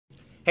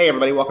Hey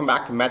everybody, welcome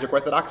back to Magic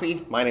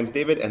Orthodoxy. My name's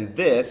David and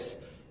this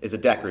is a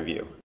deck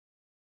review.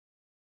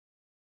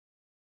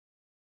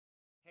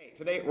 Hey,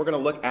 today we're going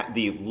to look at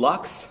the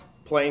LUXX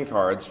playing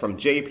cards from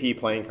JP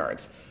Playing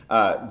Cards.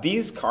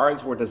 These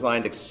cards were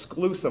designed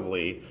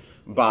exclusively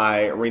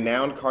by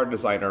renowned card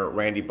designer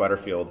Randy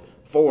Butterfield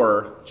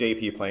for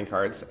JP Playing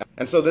Cards.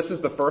 And so this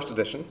is the first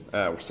edition.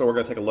 So we're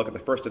going to take a look at the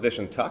first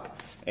edition tuck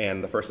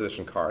and the first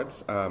edition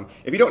cards.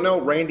 If you don't know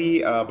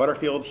Randy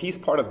Butterfield, he's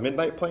part of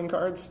Midnight Playing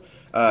Cards.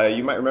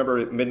 You might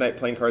remember Midnight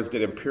Playing Cards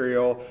did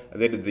Imperial,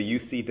 they did the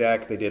UC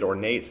deck, they did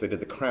Ornates, they did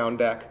the Crown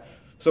deck.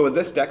 So with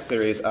this deck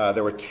series,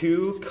 there were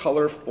two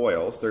color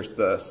foils. There's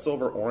the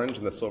silver orange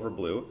and the silver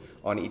blue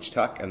on each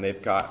tuck, and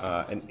they've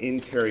got an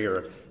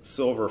interior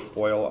silver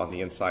foil on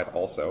the inside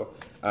also.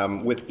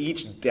 With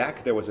each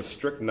deck, there was a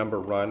strict number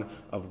run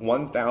of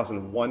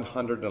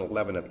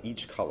 1,111 of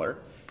each color.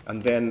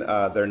 And then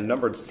they're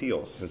numbered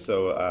seals. And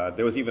so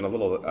there was even a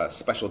little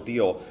special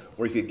deal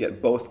where you could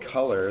get both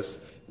colors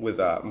with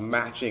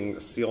matching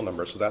seal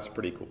numbers, so that's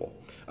pretty cool.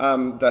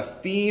 The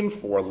theme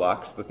for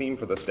LUXX, the theme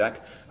for this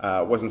deck,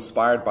 was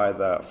inspired by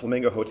the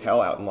Flamingo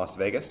Hotel out in Las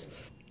Vegas.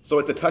 So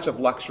it's a touch of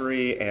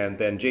luxury and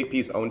then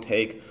JP's own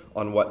take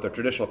on what the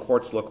traditional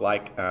courts look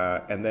like,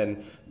 and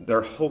then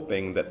they're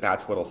hoping that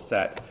that's what'll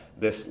set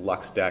this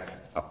LUXX deck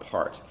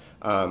apart.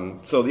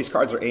 So these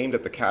cards are aimed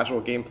at the casual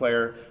game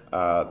player.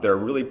 They're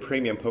really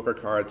premium poker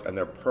cards and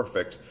they're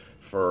perfect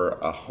for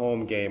a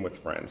home game with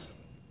friends.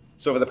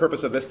 So for the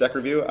purpose of this deck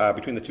review,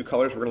 between the two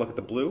colors, we're going to look at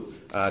the blue,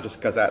 just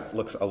because that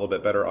looks a little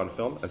bit better on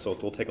film, and so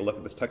we'll take a look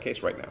at this tuck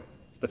case right now.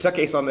 The tuck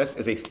case on this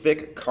is a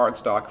thick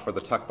cardstock for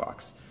the tuck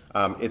box.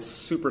 It's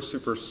super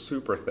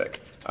thick.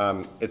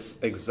 It's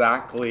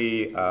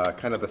exactly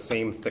kind of the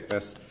same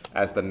thickness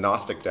as the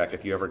Gnostic deck,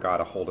 if you ever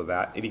got a hold of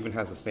that. It even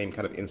has the same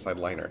kind of inside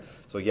liner.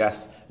 So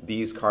yes,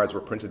 these cards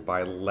were printed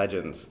by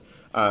Legends.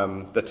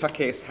 The tuck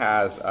case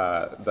has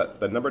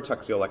the numbered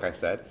tuck seal, like I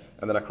said,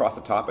 and then across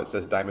the top it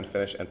says diamond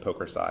finish and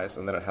poker size,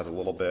 and then it has a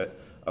little bit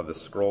of the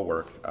scroll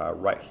work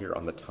right here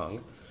on the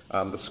tongue.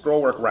 The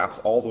scroll work wraps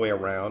all the way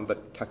around the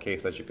tuck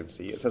case, as you can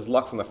see. It says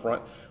LUXX on the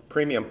front,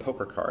 premium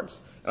poker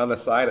cards, and on the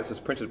side it says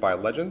printed by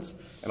Legends,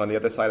 and on the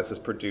other side it says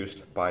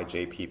produced by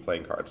JP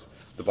Playing Cards.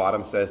 The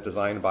bottom says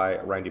designed by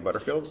Randy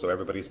Butterfield, so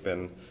everybody's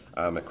been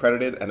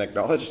accredited and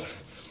acknowledged.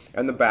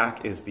 And the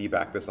back is the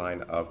back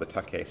design of the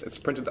tuck case. It's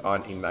printed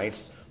on a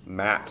nice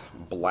matte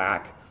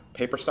black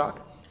paper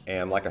stock,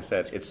 and like I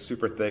said, it's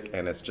super thick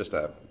and it's just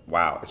a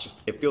wow.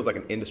 It feels like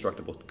an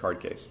indestructible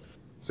card case.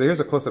 So here's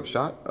a close-up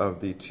shot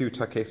of the two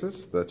tuck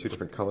cases, the two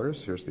different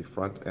colors. Here's the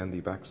front and the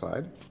back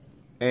side.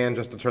 And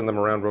just to turn them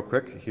around real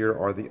quick, here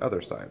are the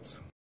other sides.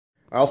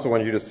 I also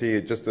wanted you to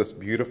see just this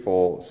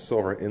beautiful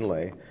silver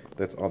inlay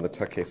that's on the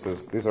tuck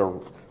cases. These are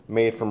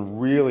made from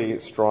really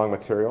strong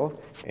material,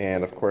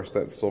 and of course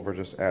that silver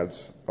just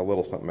adds a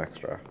little something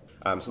extra.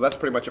 So that's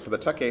pretty much it for the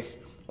tuck case.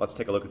 Let's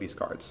take a look at these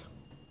cards.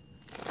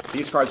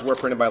 These cards were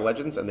printed by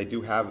Legends, and they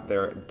do have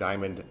their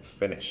diamond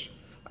finish.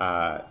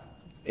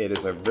 It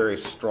is a very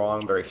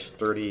strong, very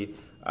sturdy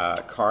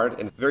card,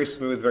 and very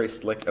smooth, very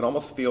slick. It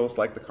almost feels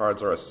like the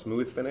cards are a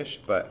smooth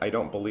finish, but I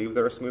don't believe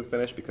they're a smooth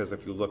finish because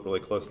if you look really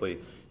closely,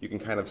 you can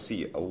kind of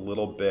see a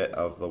little bit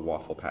of the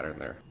waffle pattern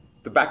there.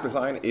 The back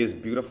design is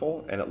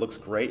beautiful and it looks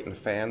great in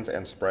fans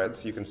and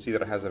spreads. You can see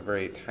that it has a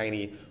very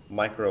tiny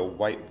micro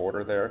white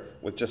border there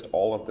with just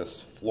all of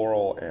this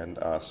floral and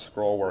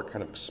scroll work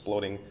kind of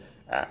exploding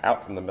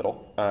out from the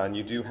middle. And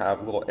you do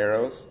have little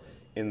arrows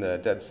in the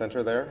dead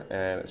center there,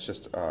 and it's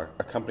just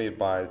accompanied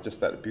by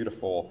just that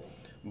beautiful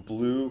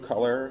blue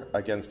color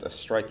against a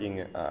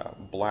striking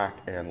black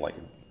and like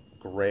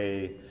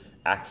gray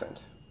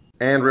accent.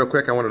 And real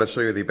quick, I wanted to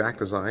show you the back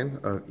design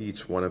of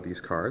each one of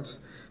these cards.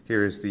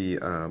 Here's the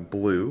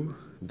blue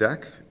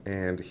deck,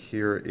 and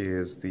here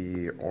is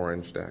the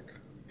orange deck.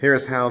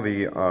 Here's how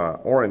the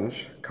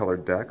orange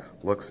colored deck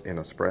looks in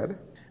a spread,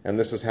 and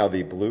this is how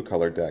the blue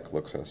colored deck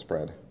looks in a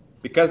spread.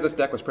 Because this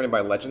deck was printed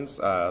by Legends,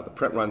 the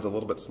print run's a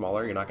little bit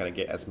smaller. You're not going to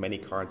get as many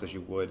cards as you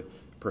would,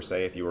 per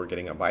se, if you were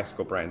getting a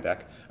bicycle brand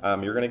deck.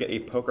 You're going to get a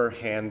poker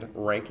hand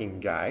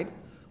ranking guide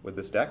with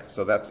this deck,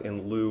 so that's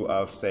in lieu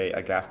of, say,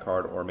 a gaff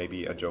card or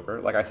maybe a joker.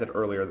 Like I said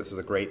earlier, this is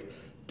a great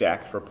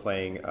deck for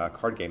playing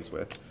card games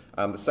with.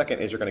 The second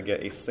is you're going to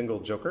get a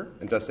single joker.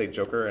 It does say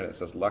joker, and it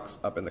says LUXX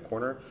up in the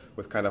corner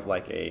with kind of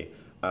like a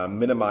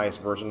minimized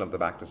version of the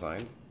back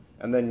design.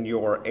 And then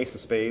your ace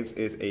of spades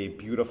is a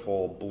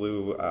beautiful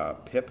blue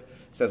pip.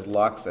 It says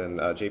LUXX and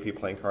JP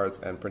Playing Cards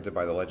and printed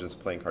by the Legends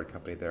Playing Card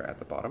Company there at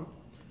the bottom.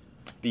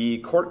 The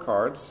court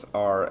cards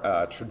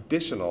are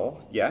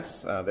traditional,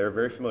 yes, they're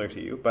very familiar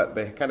to you, but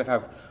they kind of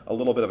have a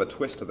little bit of a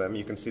twist to them.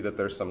 You can see that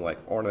there's some like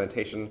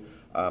ornamentation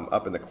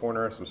up in the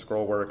corner, some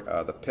scroll work.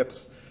 The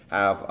pips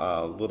have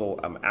little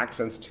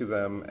accents to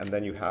them, and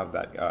then you have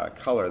that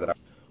color.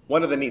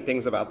 One of the neat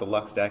things about the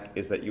LUXX deck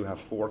is that you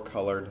have 4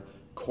 colored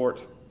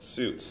court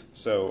suits.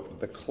 So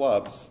the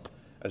clubs,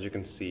 as you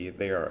can see,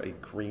 they are a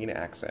green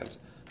accent.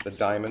 The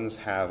diamonds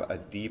have a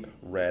deep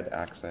red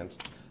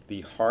accent.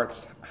 The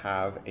hearts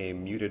have a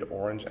muted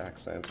orange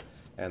accent,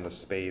 and the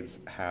spades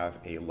have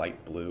a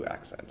light blue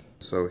accent.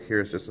 So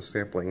here's just a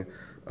sampling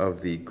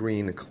of the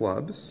green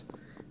clubs,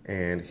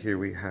 and here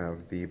we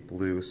have the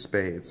blue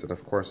spades. And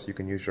of course you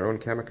can use your own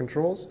camera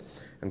controls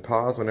and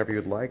pause whenever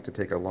you'd like to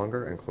take a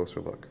longer and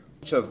closer look.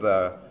 Each of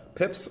the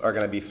pips are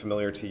going to be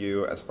familiar to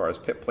you as far as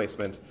pip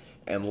placement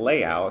and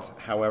layout.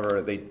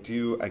 However, they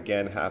do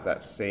again have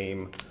that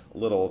same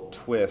little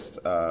twist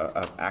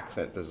of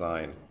accent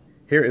design.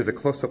 Here is a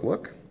close-up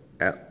look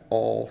at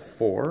all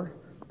 4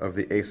 of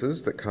the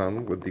aces that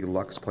come with the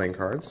LUXX playing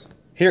cards.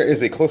 Here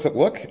is a close-up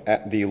look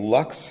at the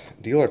LUXX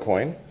dealer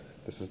coin.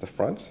 This is the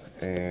front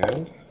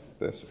and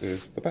this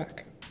is the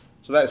back.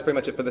 So that is pretty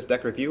much it for this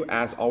deck review.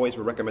 As always,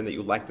 we recommend that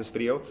you like this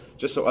video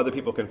just so other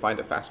people can find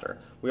it faster.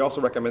 We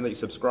also recommend that you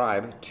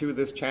subscribe to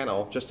this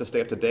channel just to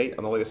stay up to date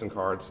on the latest in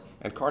cards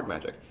and card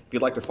magic. If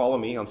you'd like to follow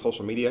me on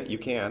social media, you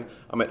can.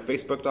 I'm at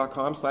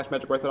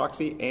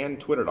facebook.com/magicworthodoxy and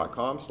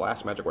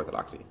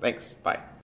twitter.com/magicworthodoxy. Thanks. Bye.